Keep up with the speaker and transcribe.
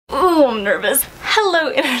I'm nervous. Hello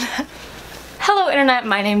internet. Hello internet,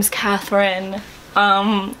 my name's Catherine.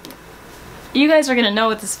 You guys are gonna know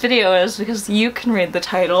what this video is because you can read the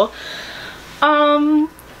title.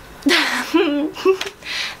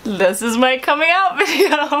 This is my coming out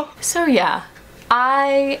video. So yeah,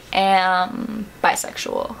 I am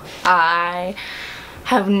bisexual. I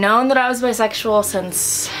have known that I was bisexual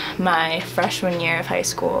since my freshman year of high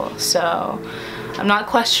school, so I'm not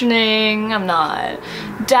questioning, I'm not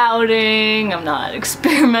doubting, I'm not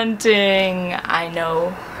experimenting. I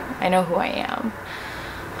know who I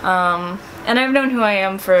am. And I've known who I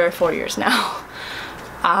am for 4 years now.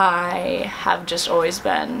 I have just always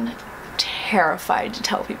been terrified to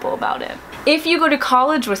tell people about it. If you go to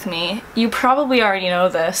college with me, you probably already know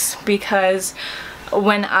this because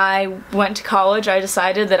when I went to college, I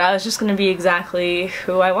decided that I was just going to be exactly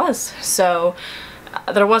who I was. So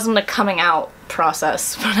there wasn't a coming out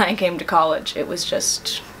process when I came to college. It was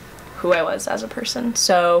just who I was as a person.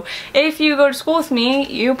 So if you go to school with me,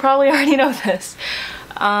 you probably already know this.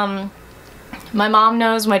 My mom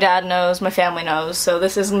knows, my dad knows, my family knows, so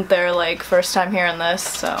this isn't their like first time hearing this,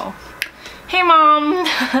 so hey mom,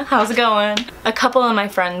 how's it going? A couple of my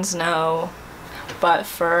friends know, but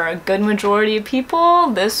for a good majority of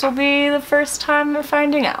people, this will be the first time they're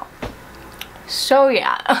finding out. So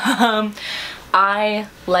yeah, I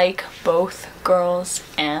like both girls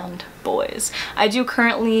and boys. I do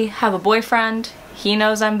currently have a boyfriend. He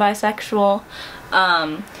knows I'm bisexual.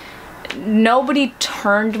 Nobody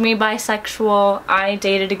turned me bisexual. I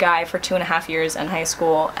dated a guy for 2.5 years in high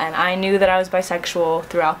school, and I knew that I was bisexual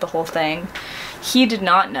throughout the whole thing. He did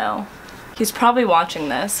not know. He's probably watching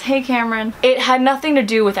this. Hey Cameron. It had nothing to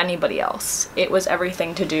do with anybody else. It was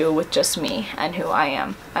everything to do with just me and who I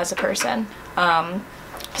am as a person.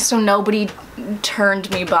 So nobody turned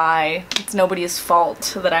me bi. It's nobody's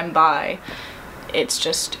fault that I'm bi. It's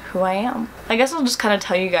just who I am. I guess I'll just kind of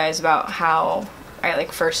tell you guys about how I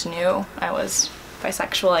like first knew I was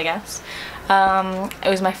bisexual, I guess. It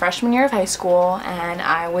was my freshman year of high school, and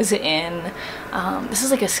I was in, this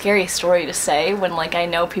is like a scary story to say when like I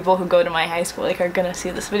know people who go to my high school like are gonna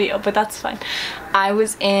see this video, but that's fine. I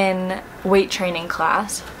was in weight training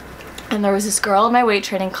class, and there was this girl in my weight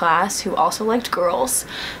training class who also liked girls,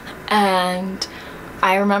 and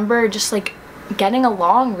I remember just like getting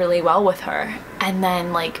along really well with her, and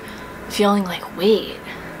then like feeling like, wait,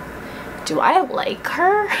 do I like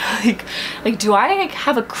her? like do I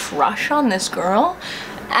have a crush on this girl?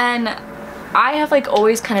 And I have like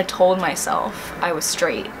always kind of told myself I was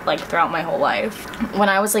straight like throughout my whole life. When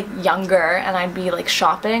I was like younger and I'd be like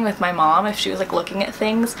shopping with my mom, if she was like looking at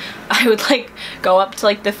things, I would like go up to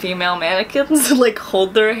like the female mannequins and like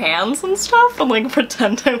hold their hands and stuff and like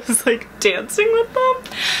pretend I was like dancing with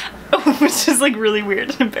them, which is like really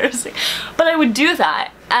weird and embarrassing. But I would do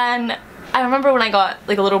that, and I remember when I got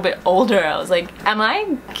like a little bit older, I was like, am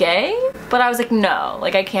I gay? But I was like, no,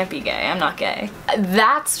 like I can't be gay, I'm not gay.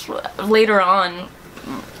 That's later on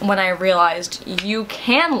when I realized you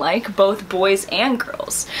can like both boys and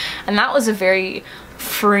girls. And that was a very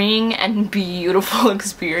freeing and beautiful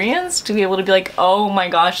experience to be able to be like, oh my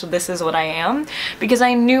gosh, this is what I am, because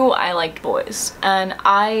I knew I liked boys. And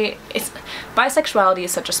bisexuality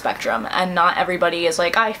is such a spectrum, and not everybody is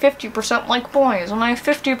like, I 50% like boys and I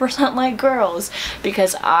 50% like girls,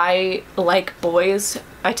 because I like boys.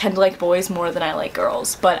 I tend to like boys more than I like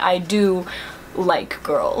girls, but I do like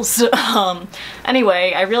girls.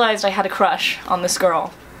 Anyway, I realized I had a crush on this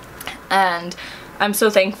girl, and I'm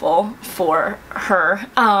so thankful for her,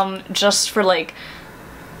 just for like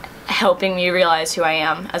helping me realize who I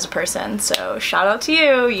am as a person. So shout out to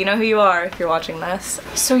you, you know who you are if you're watching this.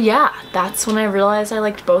 So yeah, that's when I realized I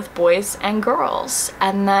liked both boys and girls.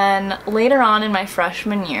 And then later on in my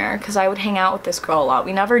freshman year, because I would hang out with this girl a lot,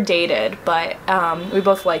 we never dated, but we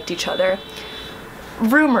both liked each other,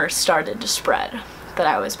 rumors started to spread that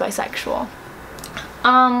I was bisexual.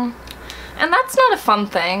 And that's not a fun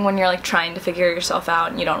thing when you're like trying to figure yourself out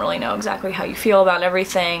and you don't really know exactly how you feel about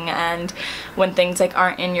everything, and when things like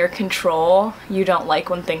aren't in your control, you don't like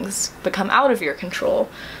when things become out of your control.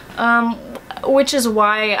 Which is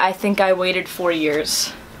why I think I waited 4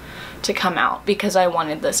 years to come out, because I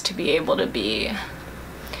wanted this to be able to be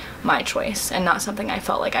my choice and not something I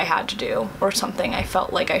felt like I had to do or something I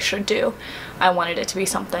felt like I should do. I wanted it to be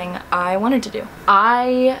something I wanted to do.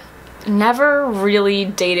 I never really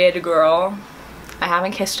dated a girl. I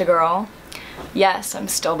haven't kissed a girl. Yes, I'm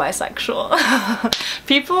still bisexual.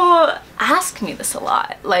 People ask me this a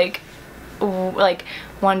lot. Like,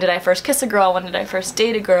 when did I first kiss a girl? When did I first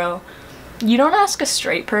date a girl? You don't ask a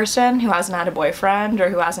straight person who hasn't had a boyfriend or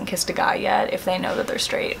who hasn't kissed a guy yet if they know that they're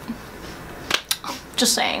straight.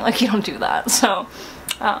 Just saying, like, you don't do that. So,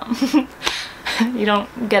 you don't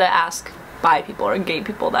get to ask bi people or gay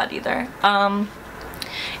people that either.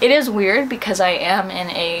 It is weird because I am in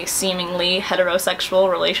a seemingly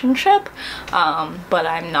heterosexual relationship, but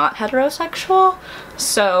I'm not heterosexual,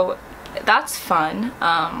 so that's fun.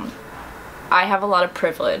 I have a lot of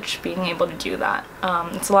privilege being able to do that.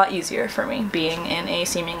 It's a lot easier for me being in a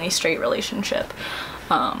seemingly straight relationship.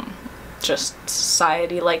 Just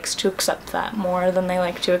society likes to accept that more than they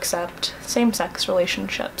like to accept same-sex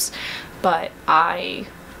relationships, but I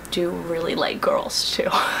do really like girls too.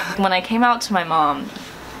 When I came out to my mom,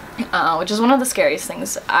 which is one of the scariest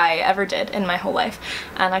things I ever did in my whole life,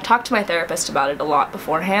 and I talked to my therapist about it a lot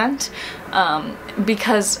beforehand,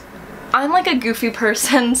 because I'm like a goofy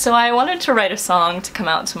person, so I wanted to write a song to come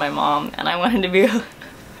out to my mom, and I wanted to be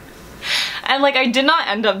and like I did not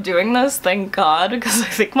end up doing this, thank God, because I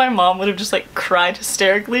think my mom would have just like cried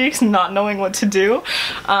hysterically not knowing what to do.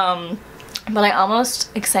 But I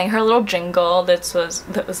almost like sang her a little jingle that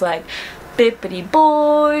was like, bippity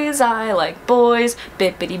boys, I like boys,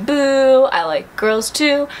 bippity boo, I like girls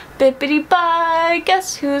too, bippity bye,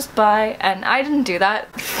 guess who's bi? And I didn't do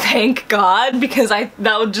that, thank God, because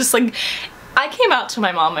that would just like, I came out to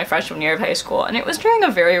my mom my freshman year of high school, and it was during a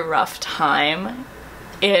very rough time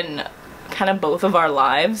in kind of both of our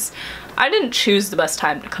lives. I didn't choose the best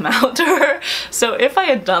time to come out to her, so if I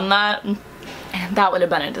had done that, that would have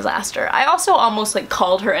been a disaster. I also almost like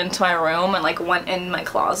called her into my room and like went in my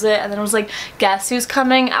closet and then was like, guess who's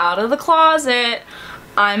coming out of the closet?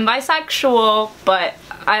 I'm bisexual. But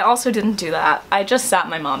I also didn't do that. I just sat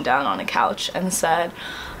my mom down on a couch and said,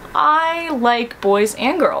 I like boys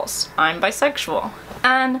and girls. I'm bisexual.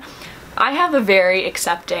 And I have a very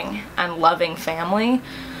accepting and loving family,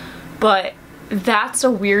 but that's a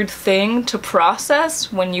weird thing to process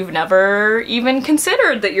when you've never even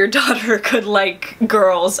considered that your daughter could like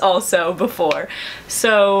girls also before.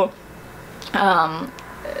 So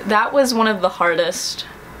that was one of the hardest,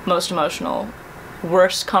 most emotional,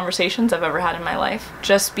 worst conversations I've ever had in my life,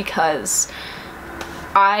 just because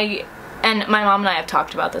and my mom and I have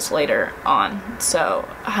talked about this later on, so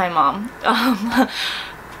hi Mom.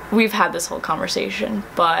 We've had this whole conversation,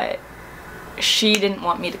 but she didn't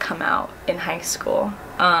want me to come out in high school,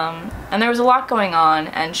 and there was a lot going on,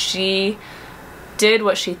 and she did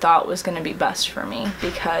what she thought was going to be best for me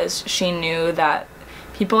because she knew that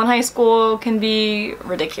people in high school can be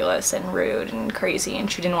ridiculous and rude and crazy,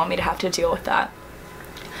 and she didn't want me to have to deal with that.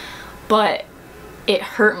 But it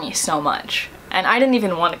hurt me so much, and I didn't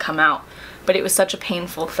even want to come out, but it was such a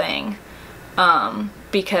painful thing,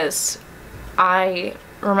 because I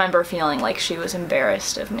remember feeling like she was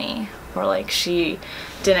embarrassed of me, or like she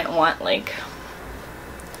didn't want like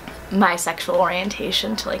my sexual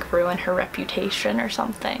orientation to like ruin her reputation or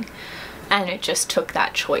something, and it just took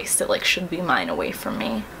that choice that like should be mine away from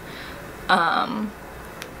me.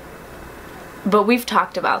 But we've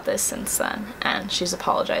talked about this since then, and she's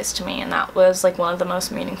apologized to me, and that was like one of the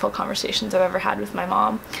most meaningful conversations I've ever had with my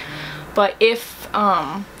mom. But if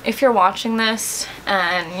you're watching this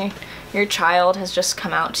and your child has just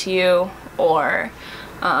come out to you, or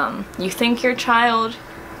you think your child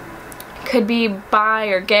could be bi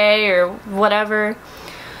or gay or whatever,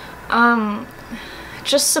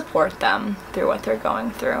 just support them through what they're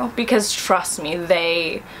going through, because trust me,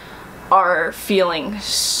 they are feeling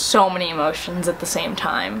so many emotions at the same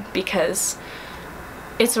time, because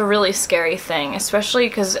it's a really scary thing, especially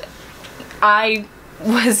because I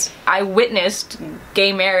witnessed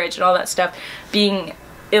gay marriage and all that stuff being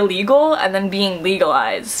illegal and then being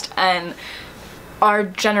legalized, and our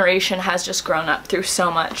generation has just grown up through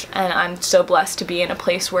so much, and I'm so blessed to be in a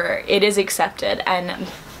place where it is accepted, and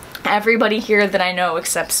everybody here that I know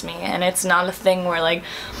accepts me, and it's not a thing where like,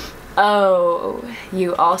 oh,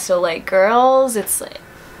 you also like girls.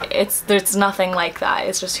 There's nothing like that.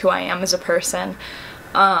 It's just who I am as a person,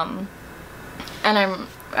 and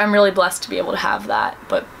I'm really blessed to be able to have that.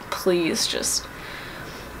 But please just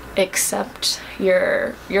accept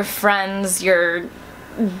your friends, your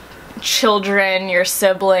children, your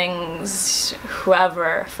siblings,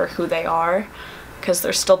 whoever, for who they are, because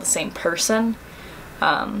they're still the same person.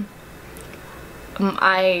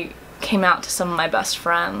 I came out to some of my best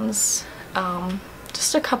friends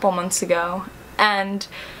just a couple months ago, and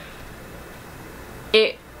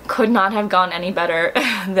it could not have gone any better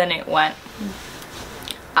than it went.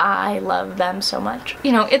 I love them so much.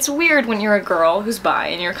 You know, it's weird when you're a girl who's bi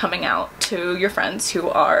and you're coming out to your friends who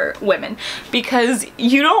are women, because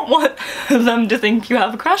you don't want them to think you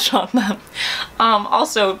have a crush on them.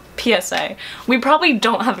 Also, PSA, we probably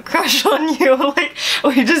don't have a crush on you. Like,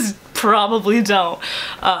 we just probably don't.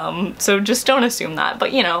 So just don't assume that.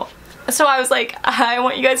 But you know, so I was like, I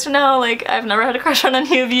want you guys to know, like, I've never had a crush on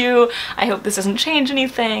any of you. I hope this doesn't change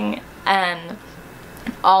anything. And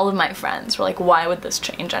all of my friends were like, why would this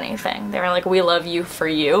change anything? They were like, we love you for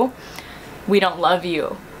you. We don't love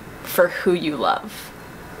you for who you love.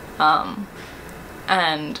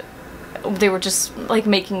 And they were just like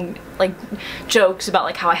making like jokes about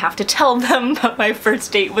like how I have to tell them about my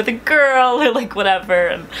first date with a girl or like whatever,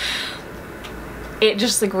 and it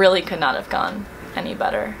just like really could not have gone any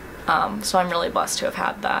better. So I'm really blessed to have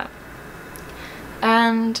had that.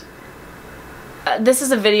 And this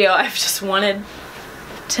is a video I've just wanted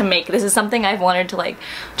to make. This is something I've wanted to like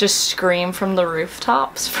just scream from the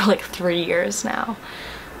rooftops for like 3 years now,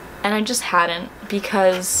 and I just hadn't,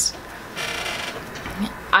 because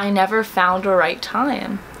I never found a right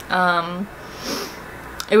time.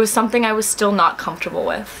 It was something I was still not comfortable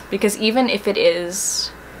with, because even if it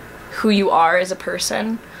is who you are as a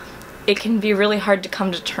person, it can be really hard to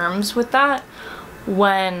come to terms with that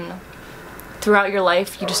when throughout your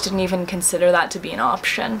life you just didn't even consider that to be an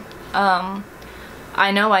option.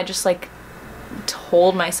 I know I just like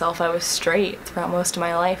told myself I was straight throughout most of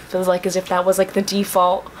my life. It was like as if that was like the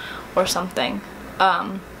default or something.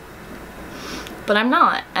 But I'm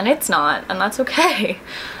not, and it's not, and that's okay.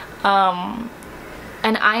 And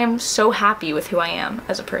I am so happy with who I am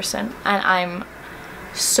as a person, and I'm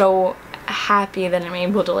so happy that I'm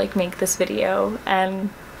able to like make this video and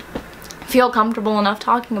feel comfortable enough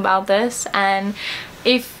talking about this. And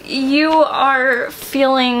if you are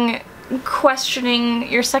feeling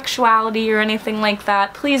questioning your sexuality or anything like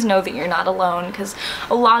that, please know that you're not alone, because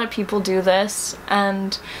a lot of people do this.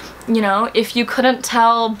 And you know, if you couldn't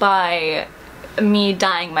tell by me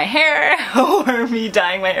dyeing my hair, or me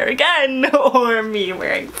dyeing my hair again, or me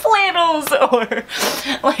wearing flannels, or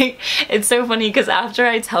like, it's so funny because after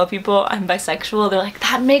I tell people I'm bisexual, they're like,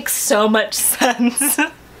 that makes so much sense.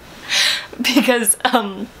 Because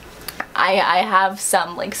I have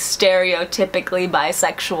some like stereotypically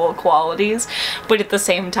bisexual qualities, but at the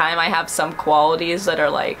same time I have some qualities that are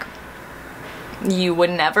like you would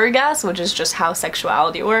never guess, which is just how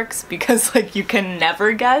sexuality works, because like you can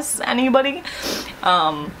never guess anybody,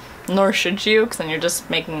 nor should you, because then you're just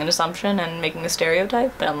making an assumption and making a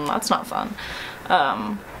stereotype, and that's not fun.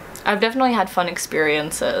 I've definitely had fun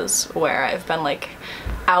experiences where I've been like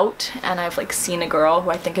out and I've like seen a girl who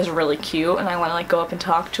I think is really cute and I want to like go up and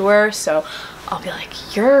talk to her, so I'll be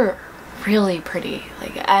like, you're really pretty,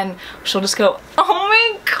 like, and she'll just go, oh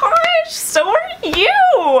my gosh, so are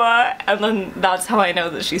you, and then that's how I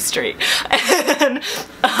know that she's straight. And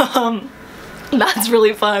that's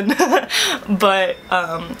really fun. But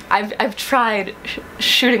I've tried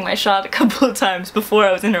shooting my shot a couple of times before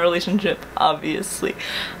I was in a relationship, obviously.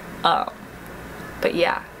 But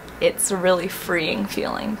yeah, it's a really freeing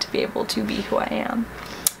feeling to be able to be who I am.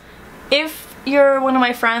 If you're one of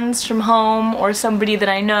my friends from home, or somebody that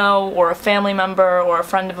I know, or a family member, or a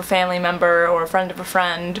friend of a family member, or a friend of a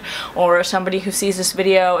friend, or somebody who sees this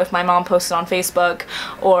video if my mom posts it on Facebook,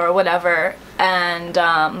 or whatever, and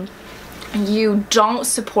you don't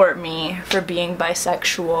support me for being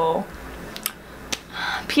bisexual,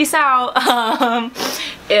 peace out.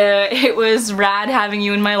 It was rad having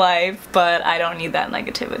you in my life, but I don't need that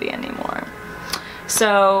negativity anymore.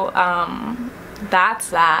 So, that's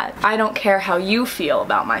that. I don't care how you feel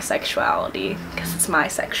about my sexuality, because it's my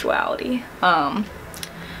sexuality.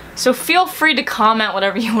 So feel free to comment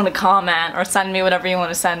whatever you want to comment, or send me whatever you want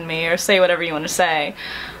to send me, or say whatever you want to say.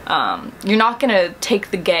 You're not gonna take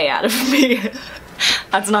the gay out of me.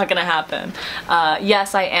 That's not gonna happen.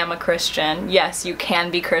 Yes, I am a Christian. Yes, you can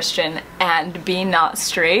be Christian and be not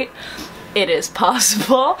straight. It is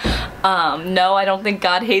possible. No, I don't think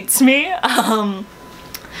God hates me.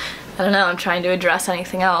 I don't know, I'm trying to address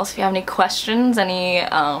anything else. If you have any questions, any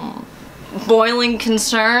boiling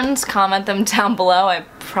concerns, comment them down below. I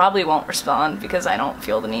probably won't respond because I don't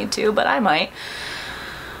feel the need to, but I might.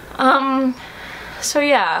 So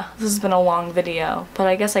yeah, this has been a long video, but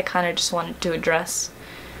I guess I kind of just wanted to address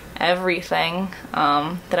everything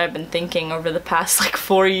that I've been thinking over the past like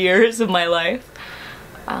 4 years of my life.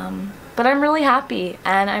 But I'm really happy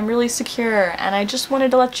and I'm really secure, and I just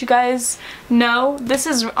wanted to let you guys know. This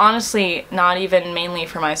is honestly not even mainly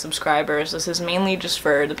for my subscribers. This is mainly just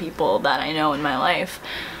for the people that I know in my life.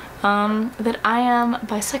 That I am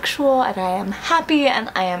bisexual and I am happy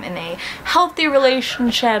and I am in a healthy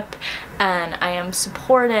relationship and I am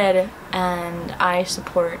supported and I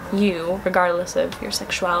support you regardless of your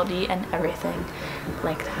sexuality and everything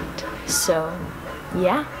like that. So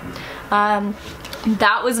yeah,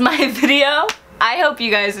 that was my video. I hope you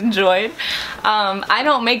guys enjoyed. I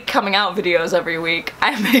don't make coming out videos every week.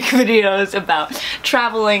 I make videos about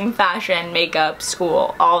traveling, fashion, makeup,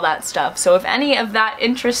 school, all that stuff. So if any of that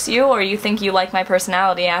interests you, or you think you like my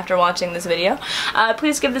personality after watching this video,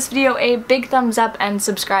 please give this video a big thumbs up and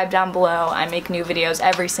subscribe down below. I make new videos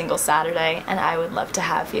every single Saturday, and I would love to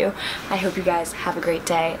have you. I hope you guys have a great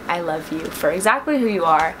day. I love you for exactly who you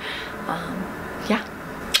are.